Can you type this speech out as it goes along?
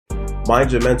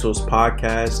Mind Your Mentals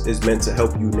podcast is meant to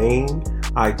help you name,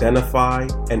 identify,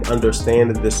 and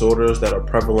understand the disorders that are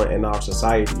prevalent in our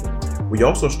society. We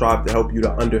also strive to help you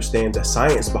to understand the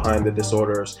science behind the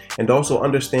disorders and also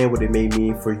understand what it may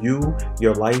mean for you,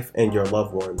 your life, and your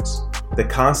loved ones. The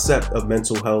concept of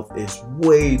mental health is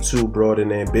way too broad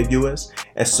and ambiguous,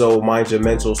 and so Mind Your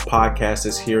Mentals podcast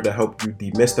is here to help you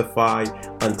demystify,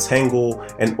 untangle,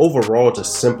 and overall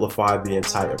just simplify the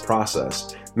entire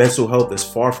process. Mental health is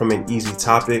far from an easy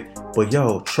topic, but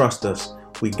trust us,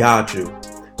 we got you.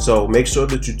 So make sure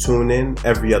that you tune in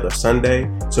every other Sunday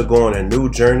to go on a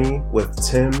new journey with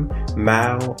Tim,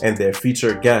 Mal, and their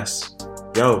featured guests.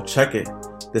 Check it.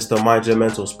 This is the Mind Your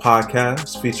Mentals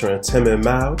podcast featuring Tim and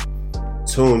Mal.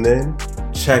 Tune in,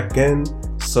 check in,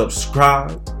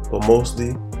 subscribe, but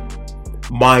mostly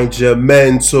mind your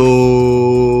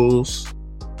mentals.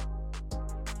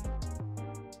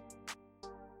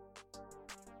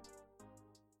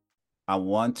 I'm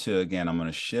going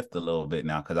to shift a little bit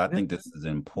now because I think this is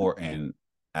an important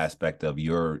aspect of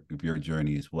your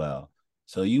journey as well.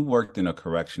 So you worked in a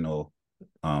correctional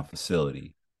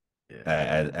facility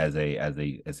as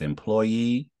an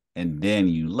employee, and then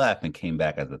you left and came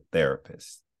back as a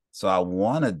therapist. So I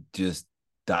want to just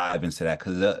dive into that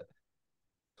because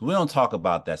we don't talk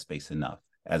about that space enough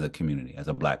as a community, as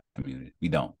a Black community. We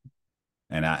don't,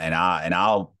 and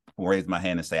I'll raise my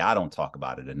hand and say I don't talk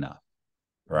about it enough,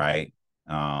 right?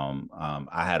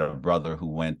 I had a brother who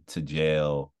went to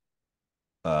jail,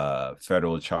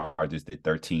 federal charges, did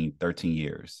 13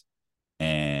 years,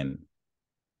 and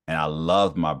I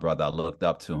loved my brother. I looked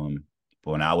up to him.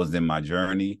 But when I was in my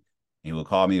journey, he would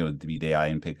call me. It would be day I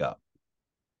didn't pick up.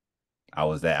 I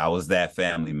was that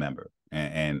family member,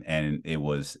 and it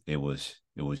was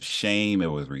shame. It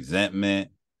was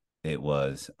resentment. It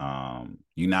was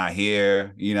you're not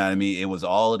here. You know what I mean? It was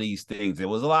all of these things. It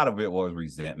was a lot of it was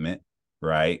resentment,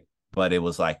 right? But it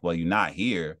was like, well, you're not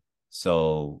here,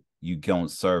 so you don't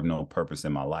serve no purpose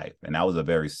in my life. And that was a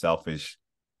very selfish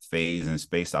phase and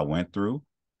space I went through.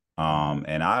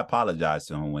 And I apologized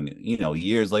to him when,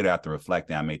 years later after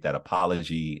reflecting, I made that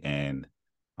apology. And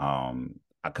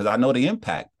because I know the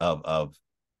impact of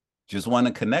just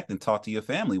wanting to connect and talk to your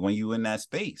family when you're in that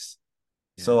space.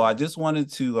 Yeah. So I just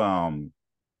wanted to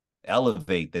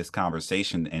elevate this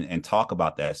conversation and talk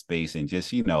about that space and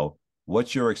just,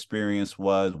 what your experience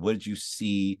was. What did you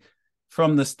see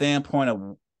from the standpoint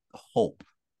of hope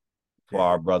for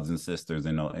our brothers and sisters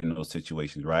in those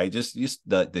situations, right? Just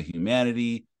the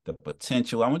humanity, the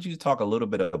potential. I want you to talk a little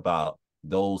bit about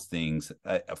those things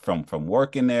from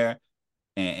working there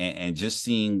and just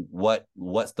seeing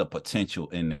what's the potential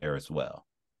in there as well.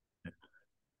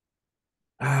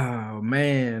 Oh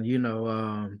man,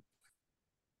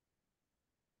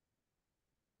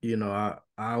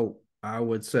 I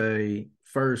would say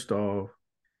first off,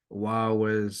 while I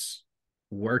was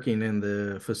working in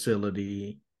the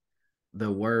facility,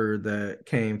 the word that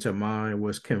came to mind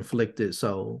was conflicted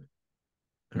soul.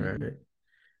 Right.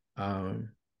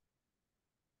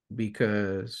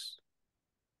 Because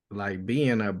like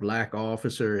being a Black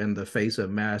officer in the face of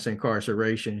mass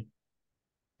incarceration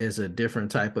is a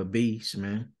different type of beast,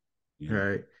 man. Yeah.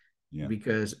 Right. Yeah.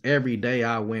 Because every day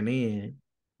I went in,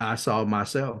 I saw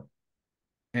myself.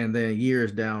 And then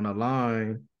years down the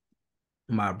line,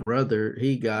 my brother,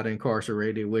 he got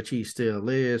incarcerated, which he still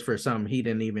is, for something he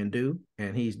didn't even do.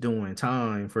 And he's doing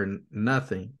time for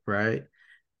nothing. Right.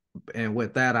 And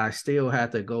with that, I still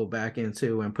had to go back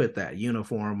into and put that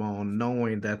uniform on,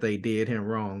 knowing that they did him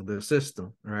wrong, the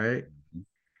system, right?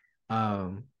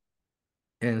 And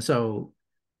so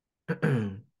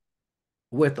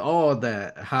with all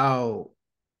that, how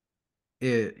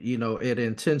it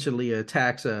intentionally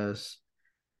attacks us,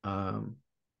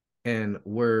 and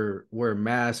we're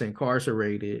mass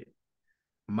incarcerated.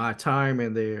 My time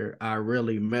in there, I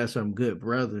really met some good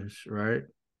brothers, right?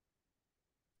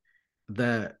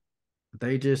 That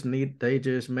they just made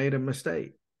a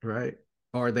mistake, right?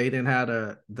 Or they didn't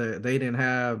have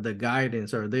the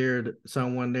guidance or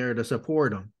someone there to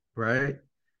support them, right?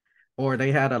 Or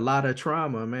they had a lot of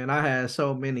trauma. Man, I had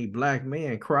so many Black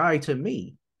men cry to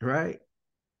me, right?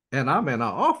 And I'm in an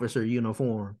officer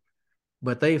uniform,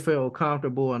 but they felt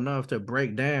comfortable enough to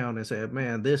break down and say,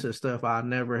 man, this is stuff I've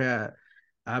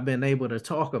been able to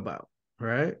talk about,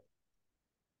 right?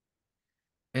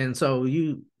 And so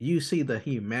you see the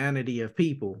humanity of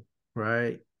people,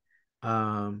 right?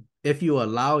 If you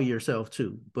allow yourself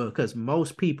to, because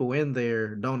most people in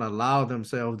there don't allow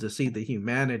themselves to see the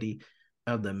humanity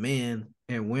of the men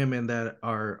and women that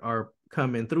are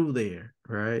coming through there,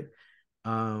 right?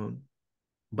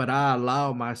 But I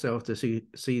allow myself to see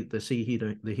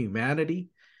the humanity,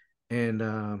 and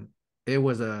it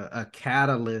was a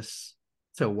catalyst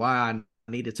to why I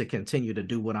needed to continue to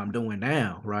do what I'm doing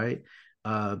now, right?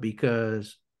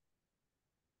 Because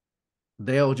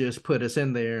they'll just put us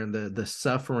in there and the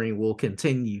suffering will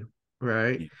continue,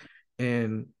 right?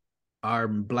 And our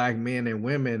Black men and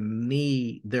women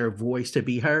need their voice to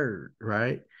be heard,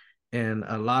 right? And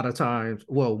a lot of times,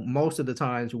 well, most of the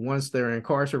times, once they're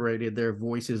incarcerated, their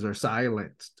voices are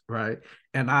silenced, right?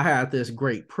 And I had this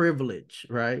great privilege,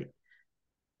 right?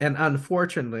 An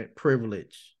unfortunate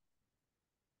privilege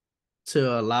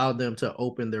to allow them to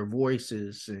open their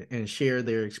voices and share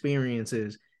their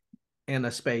experiences in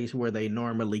a space where they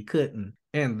normally couldn't.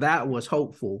 And that was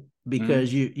hopeful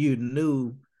because you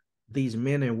knew these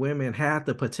men and women had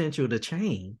the potential to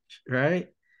change, right?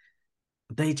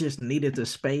 They just needed the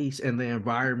space and the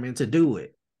environment to do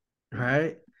it,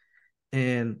 right?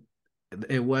 And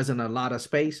it wasn't a lot of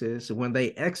spaces when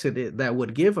they exited that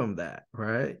would give them that,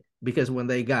 right? Because when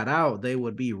they got out, they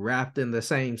would be wrapped in the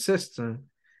same system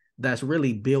that's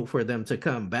really built for them to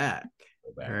come back,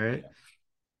 right? Yeah.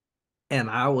 And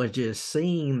I was just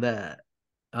seeing that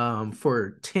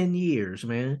for 10 years,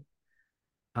 man,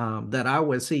 that I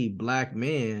would see Black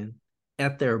men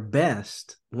at their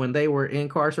best when they were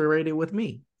incarcerated with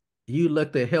me. You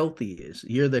look the healthiest.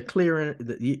 You're the clear.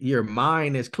 Your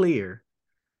mind is clear.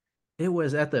 It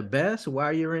was at the best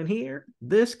while you're in here.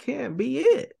 This can't be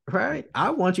it, right?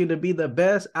 I want you to be the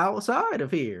best outside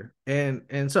of here.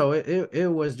 And so it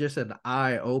was just an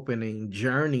eye-opening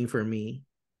journey for me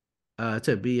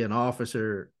to be an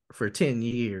officer for 10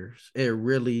 years. It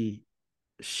really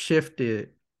shifted,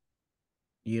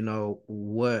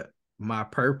 what my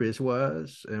purpose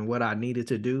was and what I needed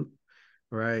to do,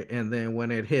 right? And then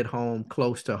when it hit home,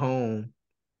 close to home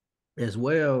as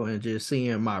well, and just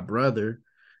seeing my brother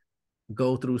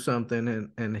go through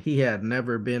something and he had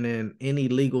never been in any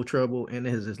legal trouble in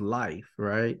his life,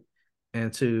 right?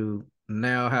 And to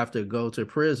now have to go to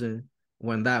prison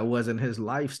when that wasn't his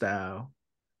lifestyle,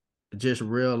 just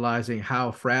realizing how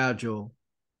fragile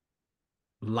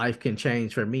life can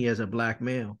change for me as a Black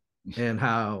male and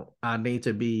how I need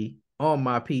to be on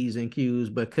my P's and Q's,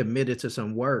 but committed to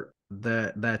some work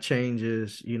that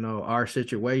changes, our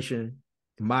situation,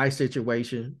 my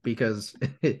situation, because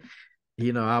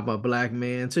I'm a Black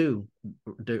man too.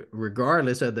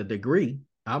 Regardless of the degree,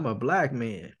 I'm a Black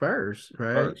man first,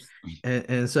 right?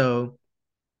 And so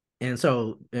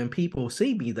people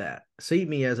see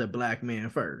me as a Black man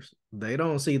first. They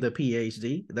don't see the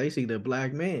PhD, they see the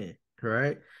Black man,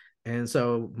 right? And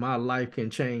so my life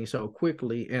can change so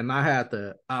quickly. And I had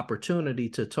the opportunity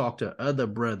to talk to other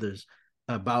brothers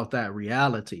about that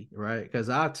reality, right? Because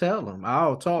I'll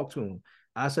talk to them.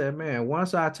 I said, man,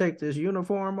 once I take this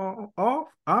uniform off,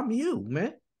 I'm you,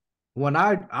 man. When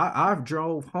I've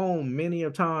drove home many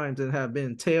of times and have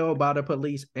been tailed by the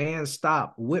police and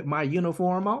stopped with my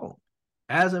uniform on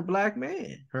as a Black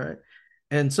man, right?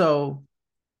 And so,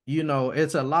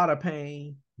 it's a lot of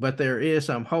pain, but there is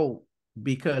some hope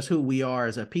because who we are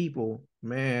as a people,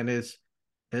 man, it's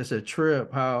a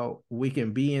trip how we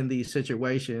can be in these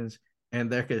situations and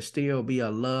there could still be a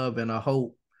love and a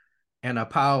hope and a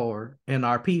power in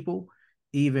our people,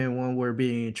 even when we're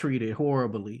being treated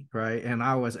horribly, right? And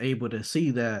I was able to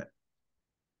see that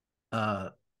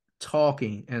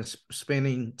talking and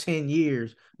spending 10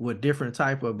 years with different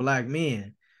type of Black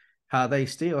men, how they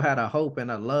still had a hope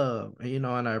and a love, and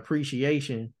an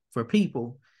appreciation for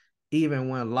people, even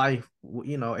when life,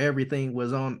 everything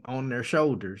was on their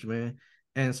shoulders, man.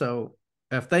 And so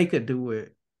if they could do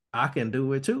it, I can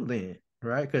do it too then,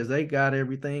 right? Because they got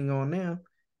everything on them.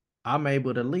 I'm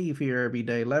able to leave here every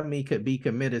day. Let me be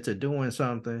committed to doing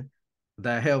something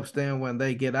that helps them when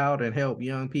they get out and help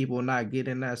young people not get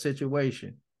in that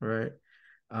situation, right?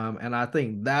 And I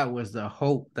think that was the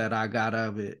hope that I got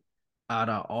of it, out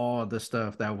of all the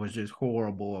stuff that was just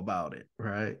horrible about it,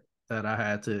 right? That I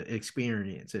had to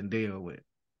experience and deal with.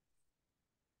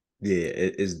 Yeah,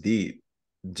 it's deep.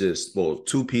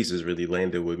 Two pieces really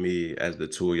landed with me as the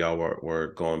two of y'all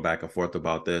were going back and forth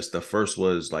about this. The first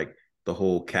was like the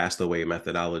whole castaway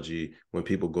methodology when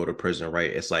people go to prison, right?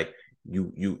 It's like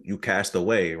you cast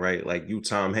away, right? Like you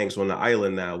Tom Hanks on the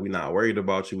island now. We're not worried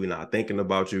about you. We're not thinking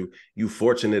about you. You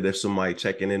fortunate if somebody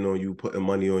checking in on you, putting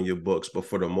money on your books. But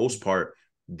for the most part,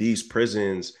 these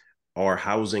prisons are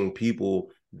housing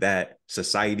people that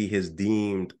society has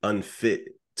deemed unfit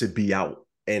to be out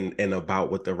and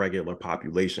about with the regular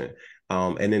population.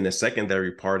 And then the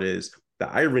secondary part is the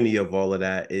irony of all of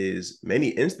that is many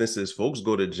instances, folks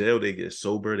go to jail, they get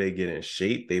sober, they get in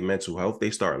shape, they mental health, they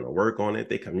starting to work on it,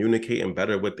 they communicating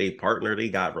better with their partner, they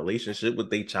got relationship with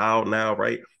their child now,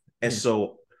 right? And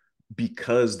so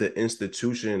because the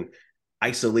institution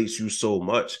isolates you so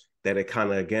much that it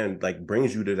kind of again like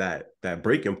brings you to that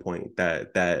breaking point,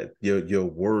 that your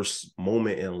worst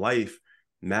moment in life.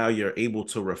 Now you're able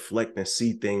to reflect and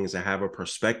see things and have a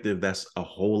perspective that's a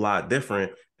whole lot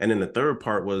different. And then the third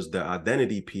part was the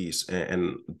identity piece,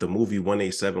 and the movie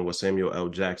 187 with Samuel L.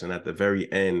 Jackson. At the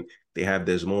very end, they have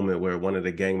this moment where one of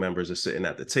the gang members is sitting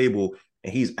at the table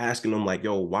and he's asking them like,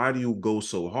 yo, why do you go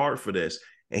so hard for this?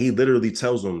 And he literally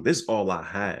tells them, this is all I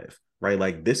have, right?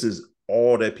 Like, this is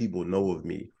all that people know of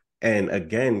me. And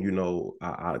again,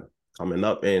 I coming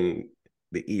up in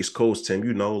the East Coast, Tim,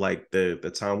 like the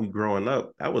time we growing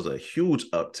up, that was a huge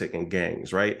uptick in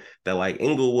gangs, right? That like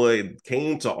Inglewood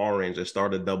came to Orange and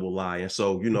started Double I. And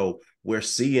so, we're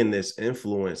seeing this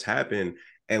influence happen,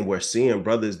 and we're seeing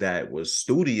brothers that was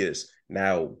studious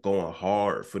now going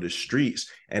hard for the streets.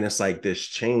 And it's like this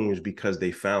change because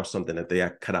they found something that they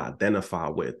could identify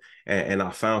with. And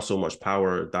I found so much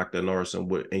power, Dr. Norris,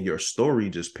 in your story,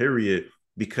 just period,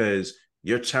 because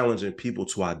you're challenging people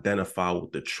to identify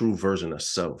with the true version of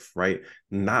self, right?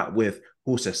 Not with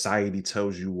who society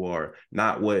tells you are,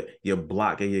 not what your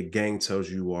block and your gang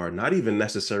tells you are, not even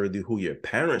necessarily who your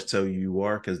parents tell you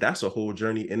are, because that's a whole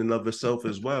journey in and of itself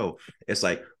as well. It's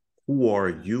like, who are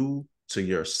you to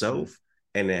yourself?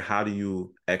 And then how do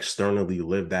you externally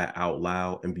live that out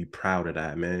loud and be proud of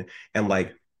that, man? And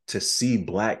like, to see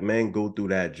Black men go through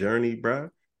that journey, bro,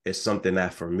 it's something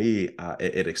that for me,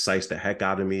 it excites the heck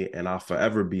out of me. And I'll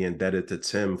forever be indebted to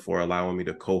Tim for allowing me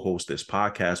to co-host this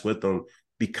podcast with him,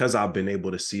 because I've been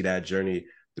able to see that journey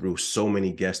through so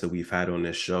many guests that we've had on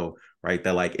this show, right?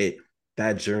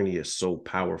 That journey is so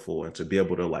powerful. And to be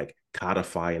able to like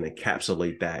codify and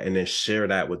encapsulate that and then share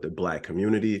that with the Black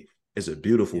community is a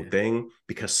beautiful thing,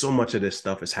 because so much of this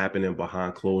stuff is happening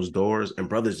behind closed doors and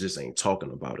brothers just ain't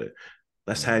talking about it.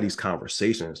 Let's have these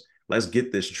conversations. Let's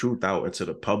get this truth out into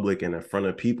the public and in front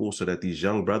of people so that these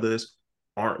young brothers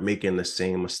aren't making the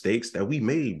same mistakes that we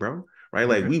made, bro. Right?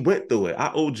 Like, we went through it.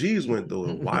 Our OGs went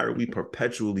through it. Why are we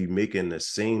perpetually making the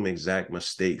same exact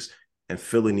mistakes and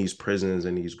filling these prisons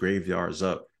and these graveyards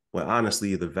up when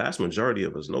honestly, the vast majority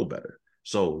of us know better?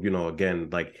 So, again,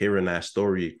 like hearing that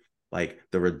story, like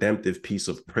the redemptive piece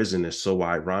of prison is so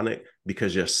ironic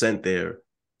because you're sent there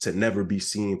to never be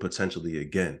seen potentially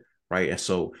again. Right. And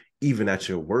so even at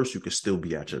your worst, you could still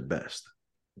be at your best.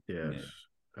 Yes,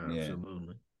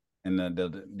 absolutely. And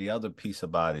the other piece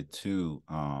about it too,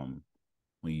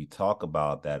 when you talk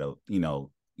about that,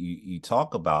 you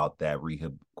talk about that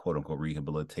quote unquote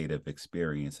rehabilitative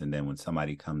experience, and then when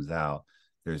somebody comes out,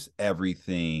 there's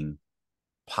everything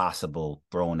possible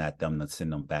thrown at them to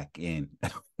send them back in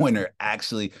when they're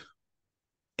actually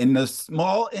in the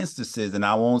small instances, and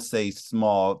I won't say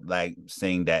small like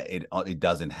saying that it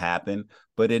doesn't happen,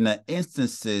 but in the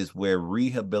instances where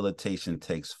rehabilitation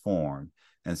takes form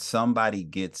and somebody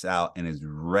gets out and is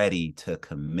ready to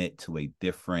commit to a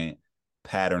different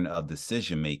pattern of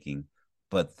decision making,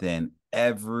 but then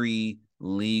every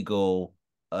legal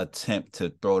attempt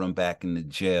to throw them back into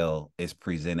jail is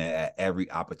presented at every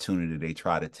opportunity they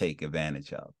try to take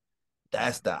advantage of.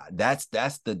 That's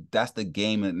the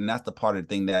game, and that's the part of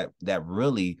the thing that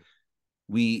really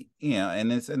we,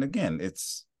 and it's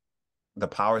the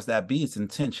powers that be. It's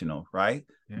intentional, right?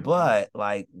 Yeah. But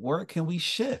like, where can we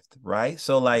shift, right?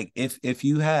 So like, if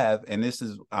you have, and this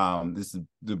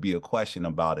would be a question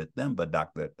about it then, but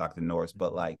Dr. Norris,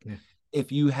 but like, if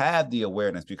you have the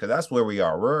awareness, because that's where we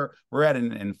are, we're at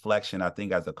an inflection, I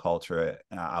think, as a culture,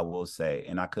 I will say,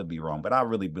 and I could be wrong, but I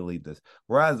really believe this.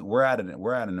 We're at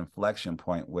an inflection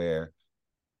point where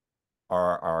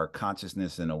our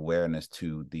consciousness and awareness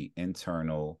to the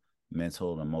internal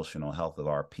mental and emotional health of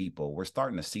our people, we're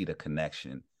starting to see the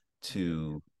connection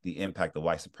to the impact of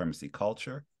white supremacy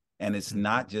culture. And it's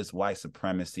not just white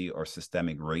supremacy or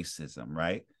systemic racism,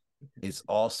 right? It's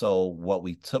also what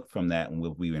we took from that and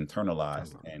what we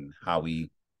internalized and how we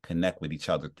connect with each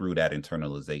other through that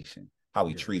internalization, how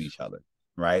we treat each other,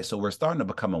 right? So we're starting to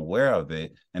become aware of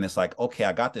it. And it's like, okay,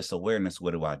 I got this awareness.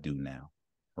 What do I do now?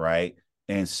 Right.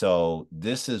 And so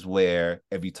this is where,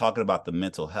 if you're talking about the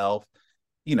mental health,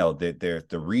 there's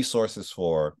the resources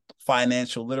for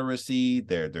financial literacy,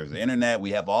 there's the internet,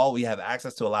 we have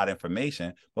access to a lot of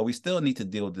information, but we still need to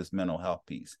deal with this mental health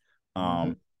piece.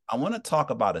 I want to talk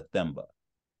about Athemba,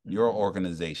 your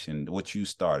organization, what you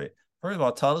started. First of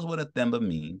all, tell us what Athemba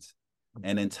means,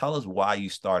 and then tell us why you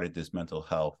started this mental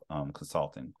health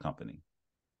consulting company.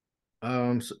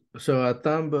 So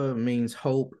Athemba means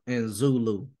hope in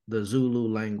Zulu, the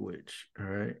Zulu language. All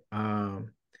right.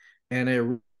 And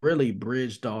it really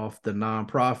bridged off the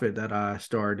nonprofit that I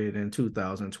started in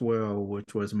 2012,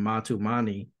 which was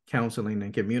Matumani Counseling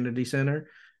and Community Center.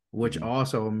 which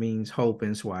also means hope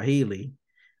in Swahili.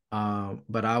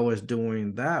 But I was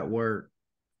doing that work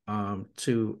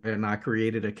and I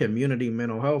created a community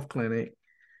mental health clinic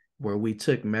where we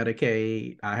took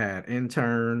Medicaid. I had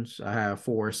interns. I had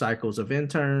 4 cycles of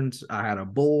interns. I had a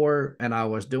board, and I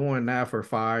was doing that for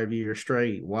 5 years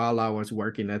straight while I was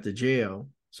working at the jail.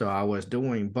 So I was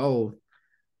doing both.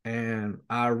 And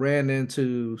I ran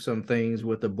into some things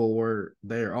with the board.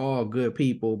 They're all good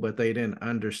people, but they didn't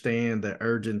understand the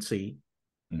urgency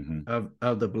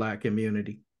of the Black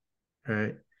community,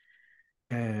 right?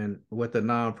 And with the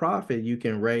nonprofit, you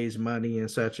can raise money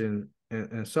and such and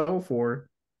so forth.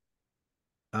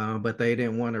 But they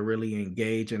didn't want to really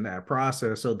engage in that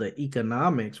process. So the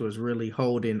economics was really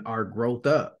holding our growth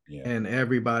up, and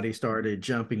everybody started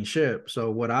jumping ship.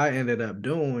 So what I ended up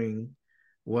doing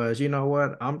was, you know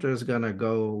what, I'm just going to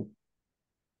go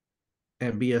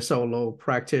and be a solo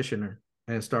practitioner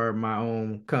and start my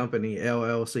own company,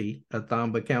 LLC,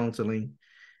 Athamba Counseling,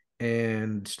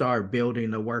 and start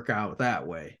building the workout that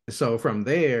way. So from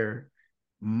there,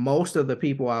 most of the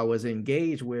people I was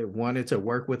engaged with wanted to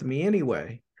work with me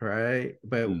anyway, right?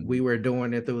 But we were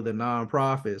doing it through the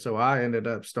nonprofit. So I ended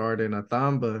up starting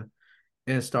Athamba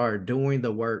and started doing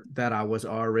the work that I was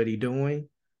already doing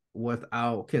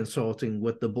without consulting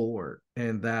with the board.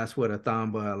 And that's what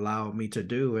Athamba allowed me to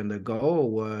do. And the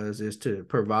goal is to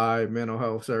provide mental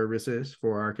health services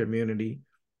for our community,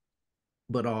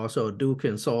 but also do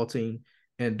consulting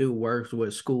and do work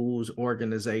with schools,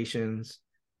 organizations,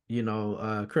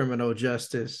 criminal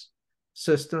justice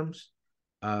systems,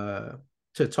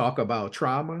 to talk about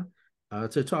trauma,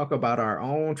 to talk about our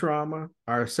own trauma,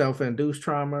 our self-induced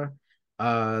trauma,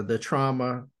 the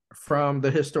trauma from the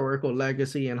historical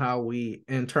legacy and how we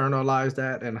internalize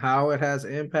that and how it has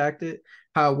impacted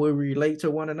how we relate to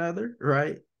one another,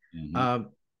 right?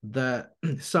 That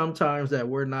sometimes that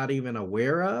we're not even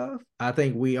aware of. I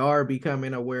think we are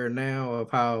becoming aware now of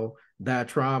how that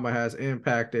trauma has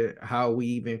impacted how we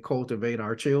even cultivate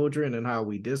our children and how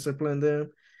we discipline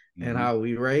them and how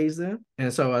we raise them.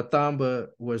 And so Athamba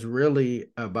was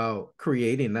really about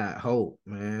creating that hope,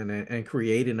 man, and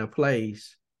creating a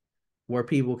place where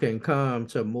people can come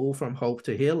to move from hope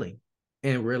to healing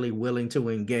and really willing to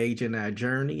engage in that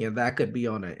journey. And that could be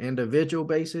on an individual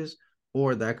basis,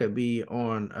 or that could be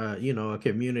on, a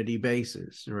community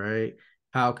basis, right?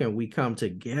 How can we come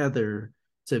together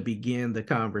to begin the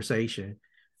conversation,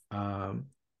 and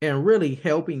really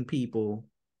helping people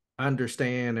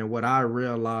understand? And what I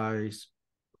realized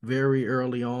very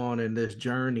early on in this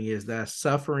journey is that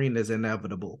suffering is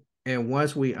inevitable. And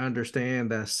once we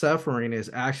understand that suffering is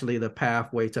actually the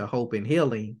pathway to hope and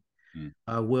healing,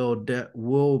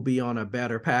 we'll be on a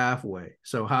better pathway.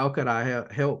 So how could I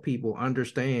help people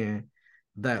understand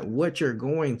that what you're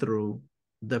going through,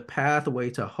 the pathway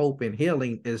to hope and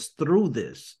healing is through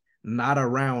this, not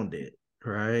around it,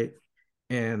 right?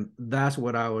 And that's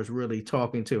what I was really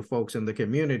talking to folks in the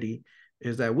community,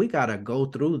 is that we got to go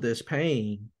through this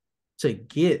pain to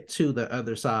get to the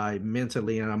other side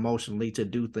mentally and emotionally, to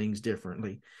do things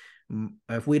differently.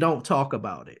 If we don't talk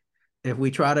about it, if we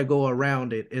try to go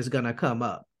around it, it's going to come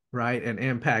up, right? And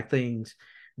impact things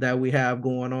that we have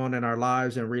going on in our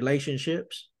lives and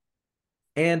relationships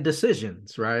and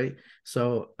decisions, right?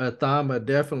 So Athamba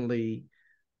definitely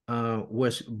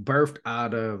was birthed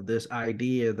out of this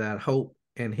idea that hope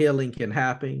and healing can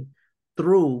happen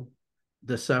through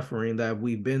the suffering that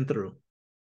we've been through.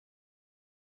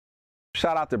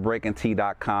 Shout out to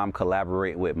BreakingT.com,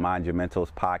 collaborate with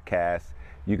Monumentals Podcast.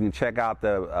 You can check out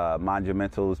the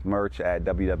Monumentals merch at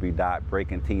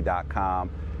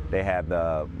www.breakingT.com. They have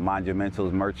the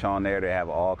Monumentals merch on there. They have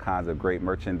all kinds of great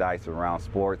merchandise around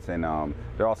sports, and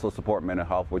they also support mental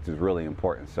health, which is really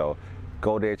important. So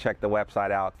go there, check the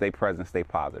website out, stay present, stay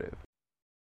positive.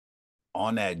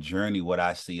 On that journey, what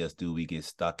I see us do, we get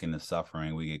stuck in the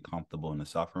suffering, we get comfortable in the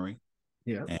suffering.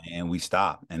 Yeah. And we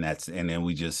stop, and then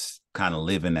we just kind of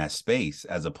live in that space,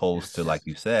 as opposed to, like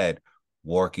you said,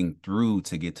 working through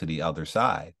to get to the other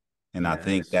side. And I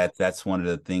think that's one of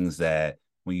the things that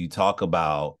when you talk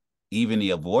about even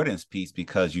the avoidance piece,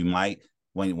 because you might,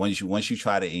 once you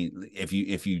try to,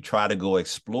 if you try to go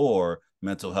explore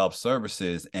mental health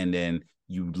services, and then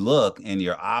you look and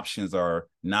your options are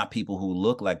not people who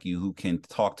look like you, who can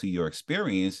talk to your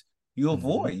experience, you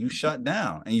avoid, you shut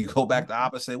down, and you go back the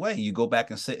opposite way. You go back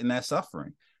and sit in that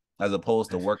suffering, as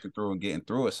opposed to working through and getting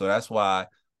through it. So that's why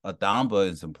Athamba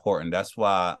is important. That's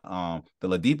why the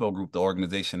Ladipo group, the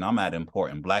organization I'm at,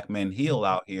 important. Black Men Heal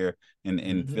out here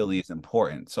in Philly is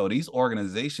important. So these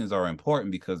organizations are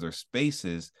important because they're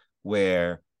spaces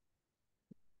where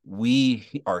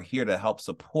we are here to help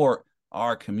support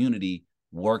our community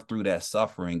work through that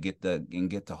suffering, get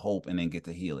to hope, and then get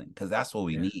to healing, because that's what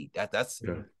we need. That's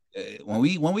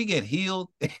when we get healed,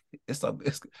 it's a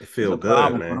good,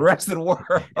 problem man. for the rest of the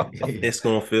world. It's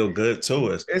gonna feel good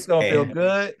to us. It's gonna feel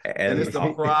good, and it's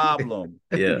a problem.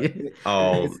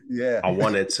 I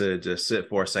wanted to just sit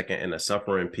for a second in the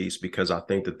suffering piece, because I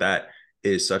think that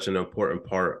is such an important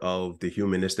part of the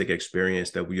humanistic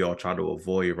experience that we all try to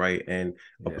avoid, right? And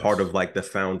a part of like the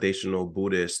foundational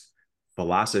Buddhist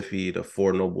philosophy, the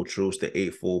Four Noble Truths, the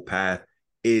Eightfold Path,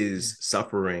 is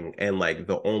suffering. And like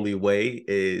the only way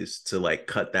is to like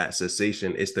cut that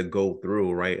cessation, is to go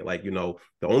through, right? Like,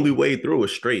 the only way through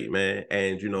is straight, man.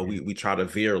 And we try to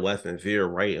veer left and veer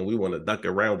right, and we want to duck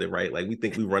around it, right? Like we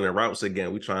think we running routes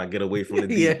again, we try to get away from the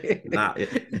deep, not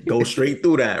go straight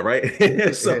through that,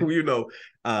 right? So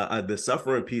the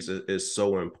suffering piece is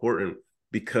so important,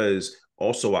 because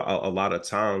also a lot of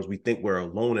times we think we're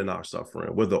alone in our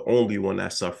suffering. We're the only one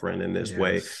that's suffering in this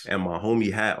way. And my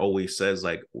homie Hat always says,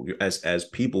 like, as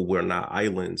people, we're not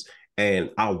islands. And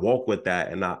I walk with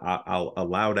that, and I'll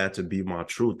allow that to be my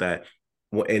truth, that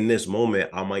in this moment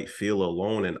I might feel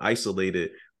alone and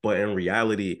isolated, but in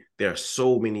reality there are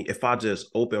so many. If I just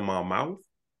open my mouth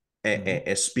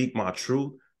and speak my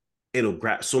truth,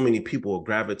 so many people will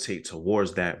gravitate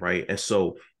towards that, right? And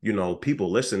so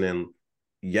people listening,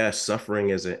 yes, suffering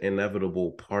is an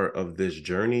inevitable part of this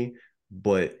journey,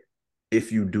 but if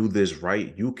you do this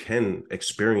right, you can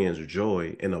experience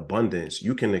joy in abundance.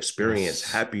 You can experience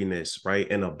happiness, right,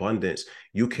 in abundance.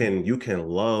 You can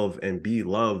love and be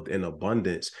loved in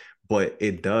abundance. But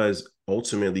it does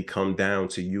ultimately come down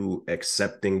to you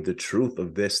accepting the truth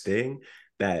of this thing,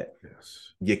 that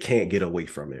you can't get away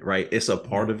from it, right? It's a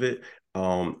part of it.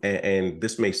 And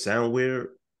this may sound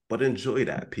weird, but enjoy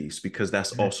that piece, because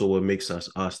that's also what makes us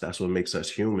us. That's what makes us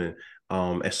human.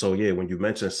 And so, when you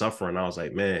mentioned suffering, I was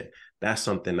like, man, that's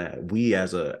something that we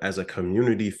as a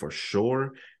community for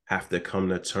sure have to come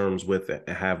to terms with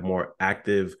and have more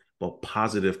active but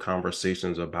positive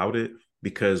conversations about it,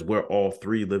 because we're all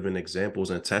three living examples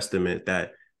and testament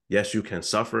that, yes, you can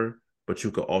suffer, but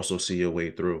you could also see your way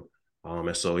through.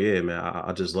 And so, man,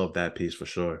 I just love that piece for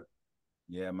sure.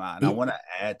 Yeah, man. And I want to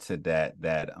add to that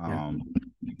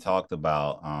you talked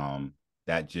about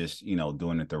that, just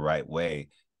doing it the right way.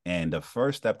 And the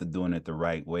first step to doing it the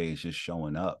right way is just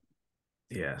showing up.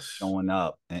 Showing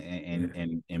up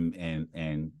and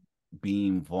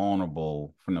being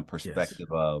vulnerable from the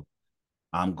perspective of,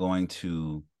 I'm going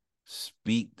to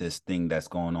speak this thing that's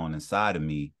going on inside of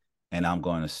me, and I'm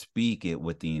going to speak it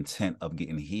with the intent of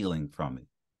getting healing from it.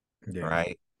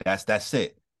 Right? That's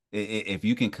it. If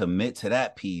you can commit to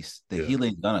that piece, the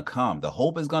healing is gonna come. The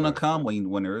hope is gonna come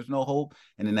when there is no hope,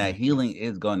 and then that healing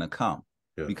is gonna come.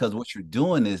 Because what you're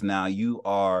doing is now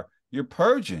you're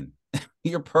purging.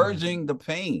 You're purging the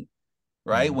pain,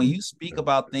 right? When you speak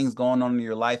about things going on in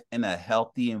your life in a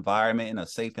healthy environment, in a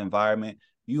safe environment,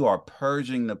 you are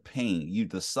purging the pain.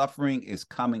 The suffering is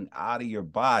coming out of your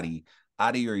body,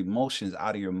 out of your emotions,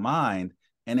 out of your mind,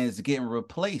 and it's getting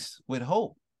replaced with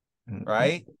hope,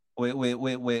 right?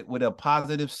 With a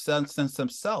positive sense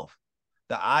of self.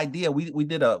 The idea, we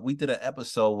did an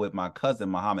episode with my cousin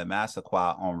Muhammad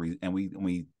Massaquoi and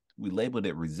we labeled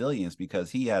it resilience, because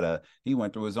he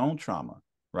went through his own trauma,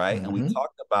 right? And we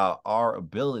talked about our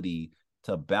ability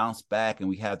to bounce back, and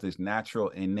we have this natural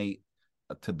innate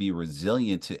to be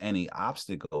resilient to any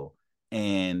obstacle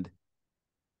and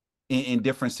in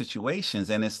different situations.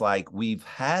 And it's like, we've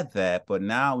had that, but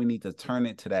now we need to turn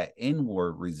it to that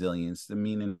inward resilience, the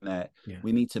meaning that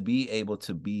we need to be able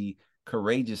to be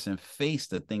courageous and face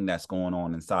the thing that's going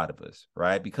on inside of us,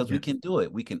 right? Because we can do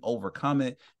it, we can overcome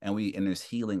it, and there's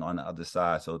healing on the other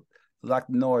side. So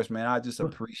Dr. Norris, man, I just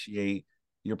appreciate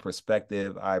your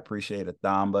perspective. I appreciate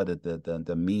Athamba,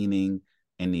 the meaning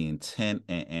and the intent,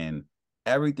 and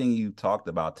everything you talked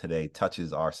about today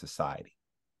touches our society,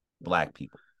 Black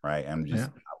people. Right. I'm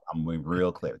being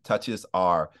real clear. Touches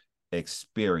our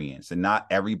experience. And not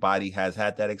everybody has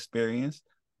had that experience,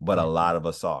 but a lot of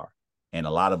us are. And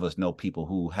a lot of us know people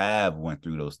who have went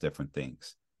through those different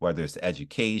things, whether it's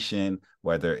education,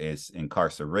 whether it's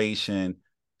incarceration,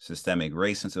 systemic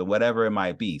racism, whatever it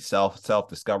might be,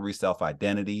 self-discovery,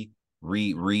 self-identity,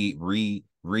 reinvention,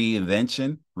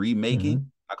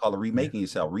 remaking. I call it remaking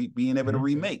yourself, being able to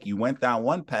remake. You went down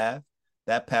one path,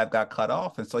 that path got cut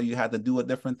off, and so you had to do a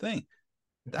different thing.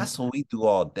 That's what we do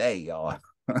all day, y'all.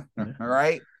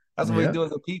 Right? That's what we do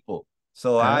as a people.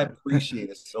 So I appreciate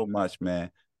it so much, man.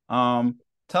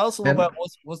 Tell us a little about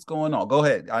what's going on. Go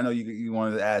ahead. I know you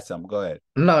wanted to add something. Go ahead.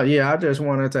 No, I just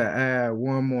wanted to add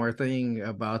one more thing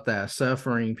about that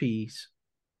suffering piece.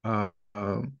 And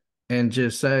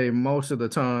just say, most of the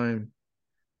time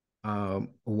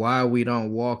why we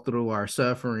don't walk through our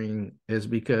suffering is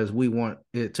because we want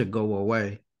it to go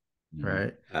away,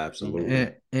 right?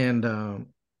 Absolutely. And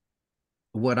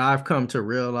what I've come to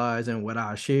realize and what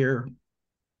I share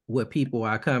with people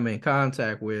I come in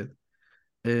contact with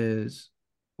is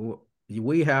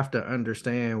we have to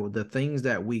understand the things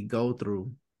that we go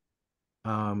through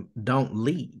don't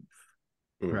leave,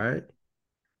 right?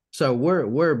 So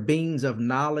we're beings of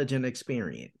knowledge and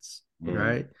experience,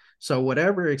 right? So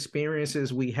whatever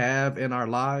experiences we have in our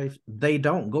life, they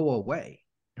don't go away,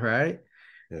 right?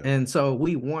 Yeah. And so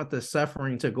we want the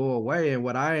suffering to go away. And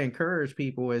what I encourage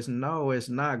people is, no, it's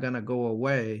not going to go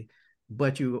away,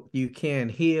 but you can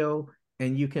heal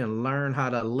and you can learn how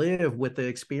to live with the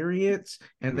experience.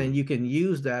 And then you can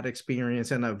use that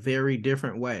experience in a very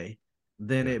different way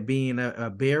than it being a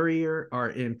barrier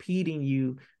or impeding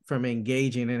you from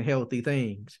engaging in healthy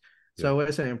things. So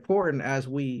it's important, as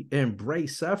we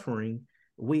embrace suffering,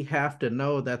 we have to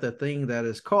know that the thing that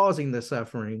is causing the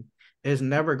suffering is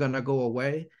never going to go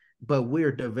away, but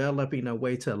we're developing a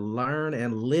way to learn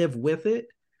and live with it,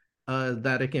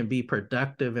 that it can be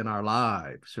productive in our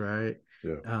lives, right?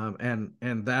 Yeah.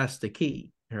 And that's the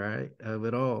key, right, of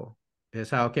it all,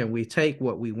 is how can we take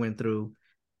what we went through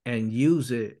and use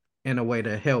it in a way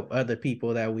to help other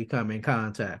people that we come in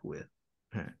contact with.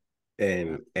 Right.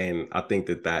 And I think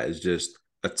that is just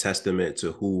a testament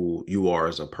to who you are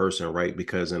as a person, right?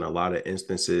 Because in a lot of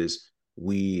instances,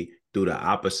 we do the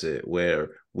opposite, where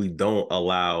we don't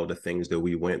allow the things that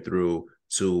we went through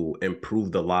to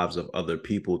improve the lives of other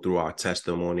people through our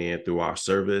testimony and through our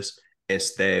service.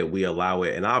 Instead, we allow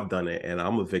it, and I've done it, and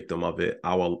I'm a victim of it.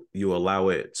 You allow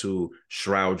it to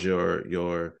shroud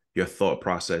your thought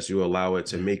process. You allow it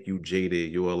to make you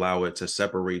jaded. You allow it to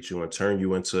separate you and turn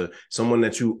you into someone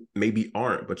that you maybe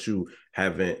aren't, but you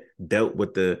haven't dealt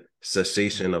with the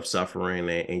cessation of suffering,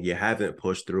 and you haven't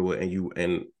pushed through it, and you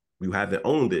haven't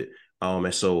owned it.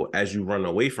 And so as you run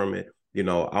away from it,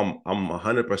 I'm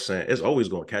 100%. It's always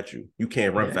going to catch you. You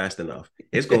can't run fast enough.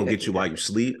 It's going to get you while you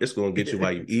sleep. It's going to get you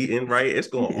while you eating, right? It's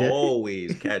going to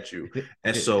always catch you.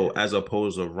 And so as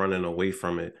opposed to running away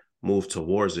from it, move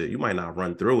towards it. You might not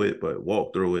run through it, but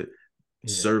walk through it,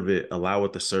 serve it, allow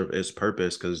it to serve its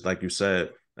purpose. Because like you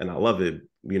said, and I love it,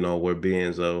 we're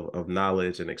beings of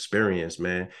knowledge and experience,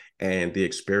 man. And the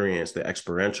experience, the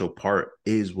experiential part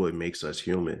is what makes us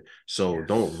human. So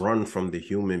don't run from the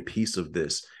human piece of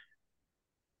this,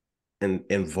 and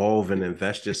involve and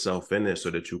invest yourself in it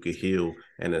so that you can heal,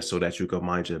 and so that you can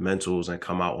mind your mentals and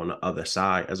come out on the other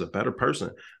side as a better person.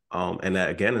 And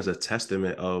that, again, is a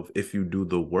testament of, if you do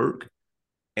the work,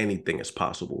 anything is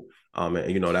possible. And,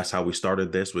 that's how we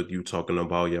started this, with you talking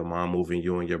about your mom moving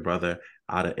you and your brother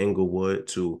out of Inglewood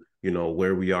to,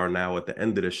 where we are now at the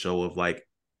end of the show, of like,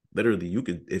 literally, you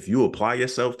could, if you apply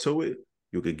yourself to it,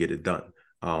 you could get it done.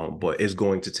 But it's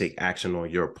going to take action on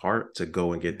your part to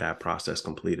go and get that process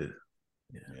completed.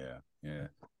 Yeah.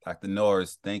 Dr.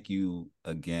 Norris, thank you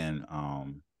again.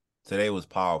 Today was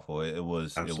powerful. It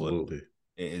was absolutely.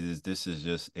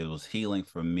 It was healing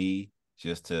for me,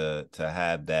 just to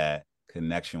have that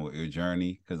connection with your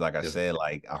journey, because like I said,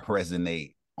 like, I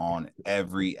resonate on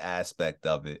every aspect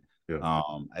of it.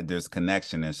 There's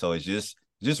connection, and so it just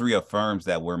reaffirms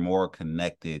that we're more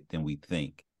connected than we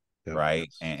think,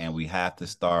 right? And we have to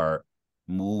start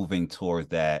moving towards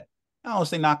that. I don't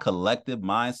say not collective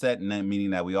mindset, and then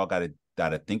meaning that we all gotta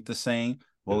think the same,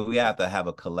 but we have to have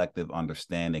a collective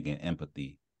understanding and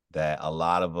empathy that a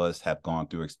lot of us have gone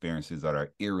through experiences that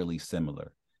are eerily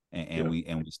similar, and we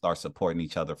start supporting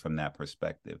each other from that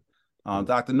perspective.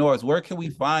 Dr. Norris, where can we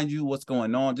find you? What's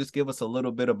going on? Just give us a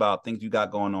little bit about things you got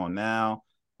going on now,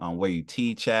 where you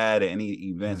teach at, any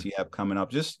events you have coming up.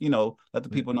 Just, let the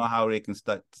people know how they can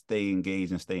stay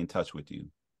engaged and stay in touch with you.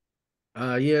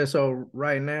 So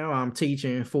right now I'm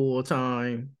teaching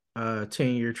full-time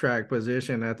tenure track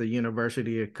position at the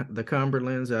University of the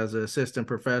Cumberlands as an assistant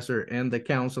professor in the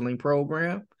counseling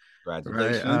program.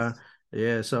 Congratulations.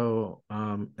 Right? So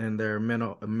and their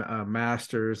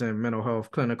masters in mental health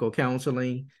clinical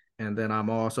counseling, and then I'm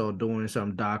also doing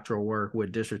some doctoral work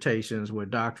with dissertations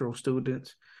with doctoral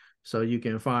students. So you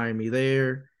can find me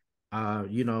there.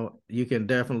 You can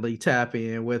definitely tap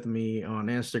in with me on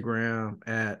Instagram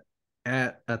at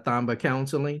Athamba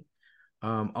Counseling.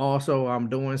 Also, I'm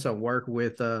doing some work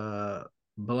with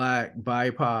Black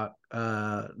BIPOC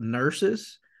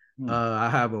nurses. I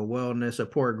have a wellness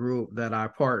support group that I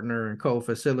partner and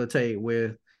co-facilitate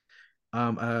with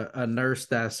a nurse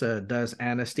that does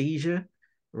anesthesia,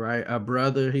 right? A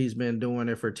brother, he's been doing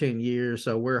it for 10 years.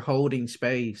 So we're holding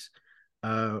space,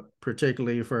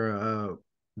 particularly for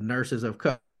nurses of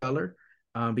color.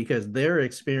 because they're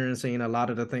experiencing a lot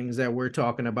of the things that we're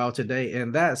talking about today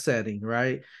in that setting,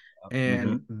 right?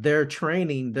 And their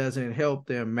training doesn't help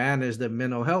them manage the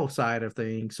mental health side of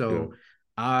things. So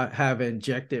I have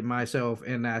injected myself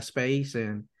in that space,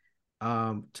 and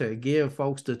to give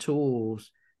folks the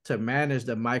tools to manage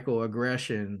the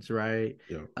microaggressions, right?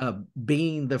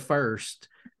 Being the first,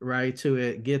 right,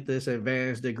 to get this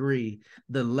advanced degree,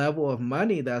 the level of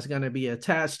money that's going to be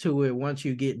attached to it once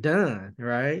you get done,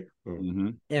 right?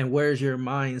 And where's your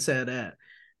mindset at?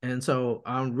 And so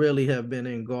I really have been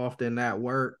engulfed in that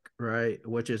work, right,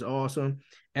 which is awesome.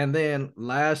 And then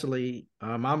lastly,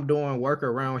 I'm doing work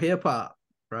around hip hop,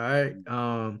 right?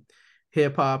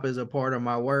 Hip hop is a part of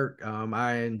my work.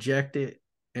 I inject it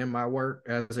in my work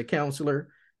as a counselor.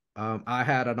 I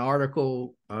had an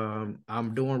article.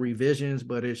 I'm doing revisions,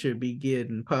 but it should be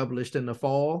getting published in the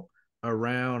fall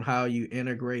around how you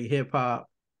integrate hip hop,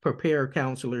 prepare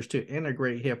counselors to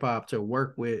integrate hip hop to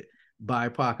work with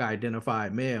BIPOC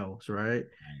identified males, right?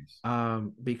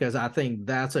 Because I think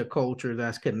that's a culture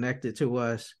that's connected to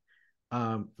us.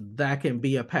 That can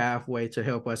be a pathway to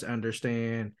help us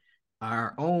understand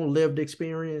our own lived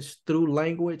experience through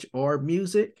language or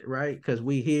music, right? Because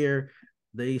we hear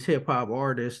these hip hop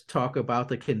artists talk about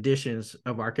the conditions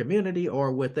of our community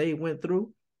or what they went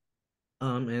through.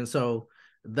 And so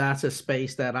that's a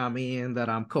space that I'm in, that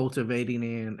I'm cultivating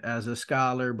in as a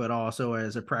scholar, but also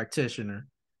as a practitioner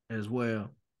as well.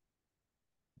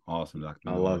 Awesome, Dr.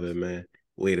 I love it, man.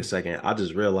 Wait a second. I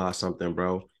just realized something,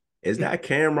 bro. Is that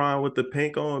Cameron with the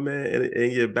pink on, man, in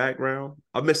your background?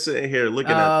 I've been sitting here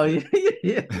looking at this.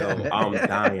 Yo, I'm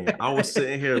dying. I was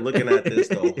sitting here looking at this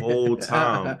the whole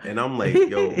time, and I'm like,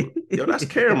 yo, that's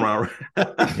Cameron.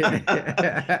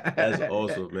 That's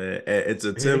awesome, man. And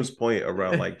to Tim's point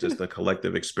around like just the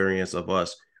collective experience of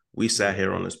us, we sat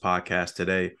here on this podcast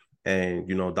today, and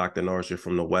Dr. Norris, you're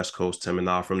from the West Coast, Tim and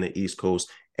I from the East Coast,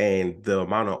 and the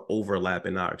amount of overlap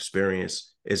in our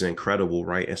experience is incredible,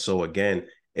 right? And so again,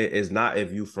 it's not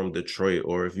if you from Detroit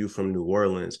or if you from New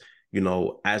Orleans,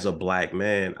 as a Black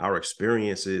man, our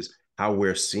experiences, how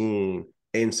we're seen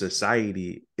in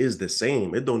society is the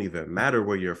same. It don't even matter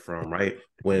where you're from, right?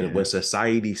 When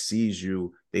society sees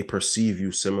you, they perceive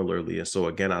you similarly. And so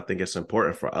again, I think it's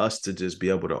important for us to just be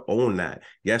able to own that.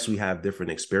 Yes, we have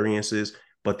different experiences,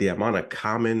 but the amount of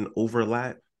common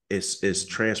overlap is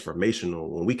transformational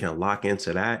when we can lock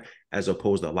into that, as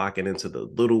opposed to locking into the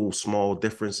little small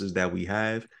differences that we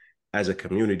have as a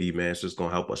community, man. It's just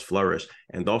going to help us flourish.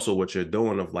 And also what you're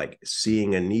doing of like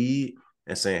seeing a need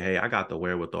and saying, hey, I got the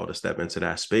wherewithal to step into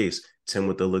that space. Tim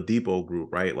with the Ladipo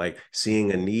group, right? Like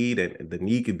seeing a need, and the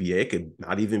need it could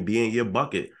not even be in your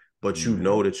bucket, but you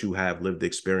know that you have lived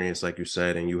experience, like you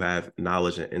said, and you have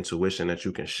knowledge and intuition that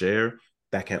you can share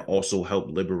that can also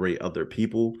help liberate other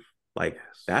people. Like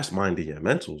that's minding your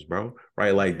mentals, bro,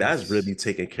 right? Like that's really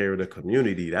taking care of the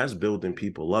community. That's building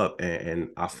people up. And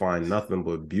I find nothing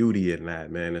but beauty in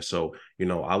that, man. And so,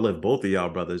 I lift both of y'all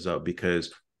brothers up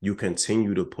because you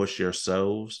continue to push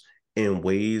yourselves in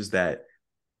ways that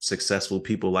successful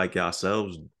people like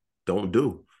yourselves don't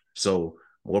do. So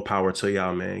more power to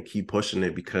y'all, man. Keep pushing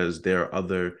it, because there are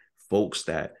other folks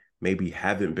that maybe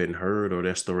haven't been heard or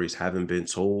their stories haven't been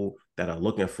told that are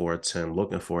looking for a Tim,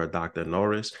 looking for a Dr.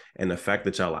 Norris. And the fact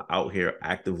that y'all are out here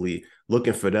actively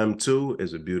looking for them too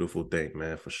is a beautiful thing,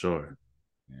 man, for sure.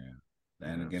 Yeah.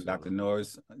 And again, Dr.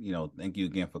 Norris, thank you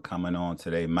again for coming on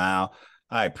today, Mal.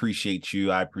 I appreciate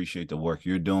you. I appreciate the work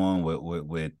you're doing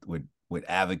with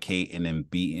advocating and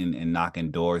beating and knocking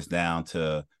doors down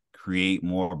to create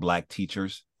more Black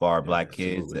teachers for our Black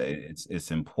kids.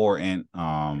 It's important.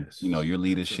 Your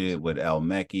leadership with El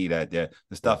Mekki,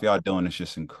 the stuff y'all doing is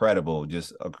just incredible.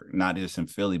 Just not just in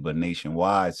Philly, but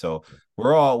nationwide. So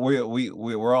we're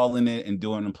all in it and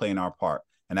doing and playing our part.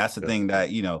 And that's the thing that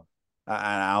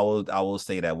I will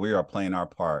say that we are playing our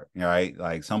part. Right,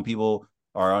 like some people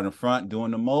are on the front doing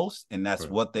the most, and that's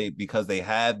what because they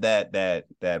have that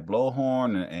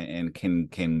blowhorn and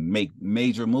can make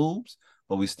major moves.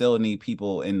 But we still need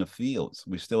people in the fields.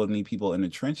 We still need people in the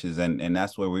trenches. And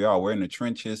that's where we are. We're in the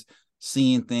trenches,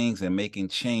 seeing things and making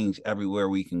change everywhere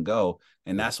we can go.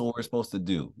 And that's what we're supposed to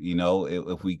do.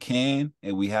 If we can,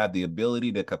 and we have the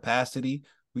ability, the capacity,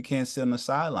 we can't sit on the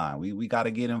sideline. We got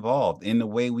to get involved in the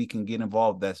way we can get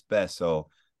involved. That's best. So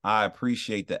I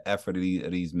appreciate the effort of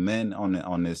these men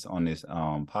on this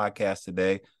podcast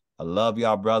today. I love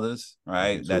y'all brothers.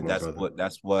 Right. That's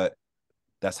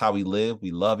how we live.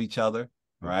 We love each other.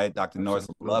 Right, Dr. Norris,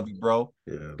 love you, bro.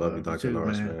 Yeah, love you, Dr.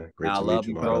 Norris, man. Great to meet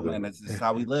you, bro, man. This is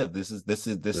how we live. This is the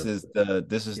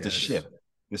shift.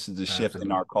 This is the shift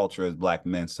in our culture as Black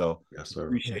men. So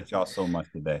appreciate y'all so much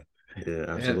today. Yeah,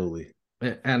 absolutely.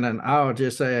 And then I'll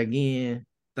just say again,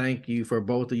 thank you for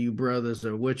both of you brothers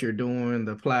of what you're doing,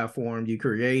 the platform you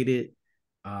created.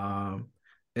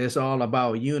 It's all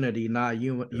about unity, not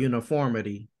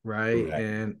uniformity, right?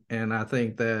 Correct. And I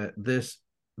think that this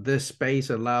space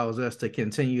allows us to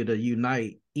continue to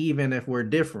unite, even if we're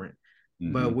different.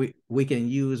 But we can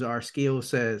use our skill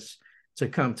sets to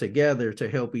come together to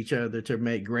help each other to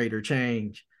make greater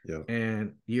change. Yeah.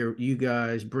 And you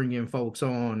guys bringing folks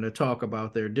on to talk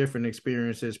about their different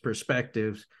experiences,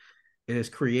 perspectives, is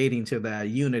creating to that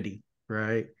unity,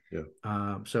 right?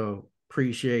 Yeah. So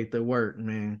appreciate the work,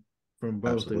 man, from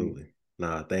both of you.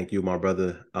 Nah, thank you, my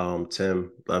brother.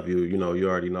 Tim, love you. You know, you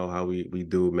already know how we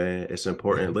do, man. It's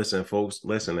important. Listen, folks,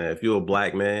 listen, man, if you're a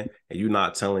black man and you're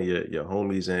not telling your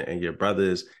homies and your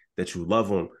brothers that you love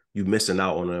them, you missing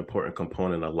out on an important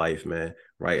component of life, man,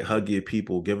 right? Hug your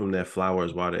people, give them their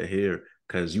flowers while they're here,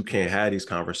 because you can't have these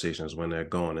conversations when they're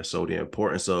gone. And so the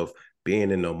importance of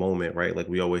being in the moment, right? Like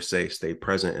we always say, stay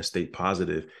present and stay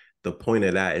positive. The point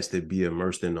of that is to be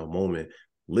immersed in the moment.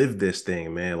 Live this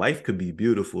thing, man. Life could be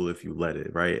beautiful if you let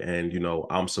it, right? And, you know,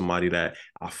 I'm somebody that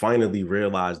I finally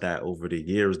realized that over the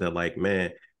years that, like,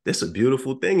 man, this is a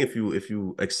beautiful thing if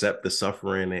you accept the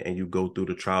suffering and you go through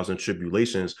the trials and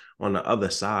tribulations. On the other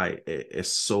side,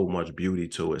 it's so much beauty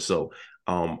to it. So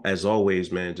as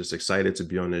always, man, just excited to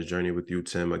be on this journey with you,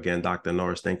 Tim. Again, Dr.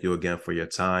 Norris, thank you again for your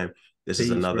time. This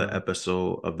is another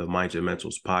episode of the Mind Your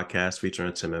Mentals podcast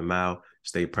featuring Tim and Mal.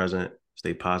 Stay present,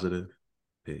 stay positive.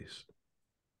 Peace.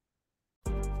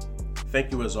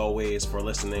 Thank you as always for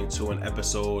listening to an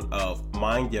episode of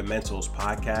Mind Your Mentals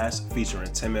podcast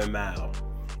featuring Tim and Mal.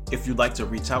 If you'd like to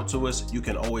reach out to us, you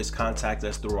can always contact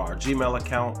us through our Gmail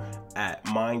account at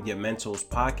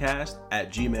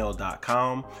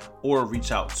mindyourmentalspodcast@gmail.com or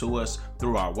reach out to us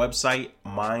through our website,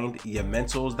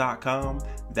 mindyourmentals.com.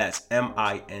 That's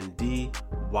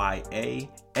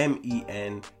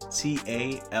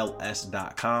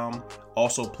MindyaMentals.com.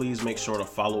 Also, please make sure to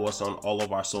follow us on all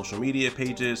of our social media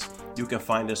pages. You can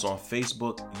find us on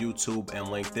Facebook, YouTube, and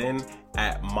LinkedIn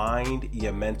at Mind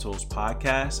Your Mentals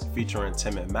Podcast featuring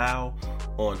Tim and Mal.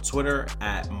 On Twitter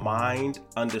at Mind_ya,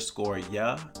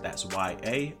 that's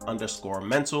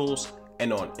YA_mentals,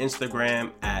 and on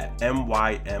Instagram at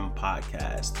MYM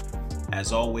Podcast.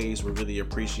 As always, we really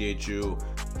appreciate you.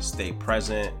 Stay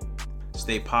present,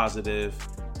 stay positive,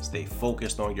 stay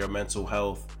focused on your mental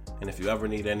health. And if you ever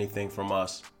need anything from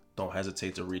us, don't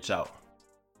hesitate to reach out.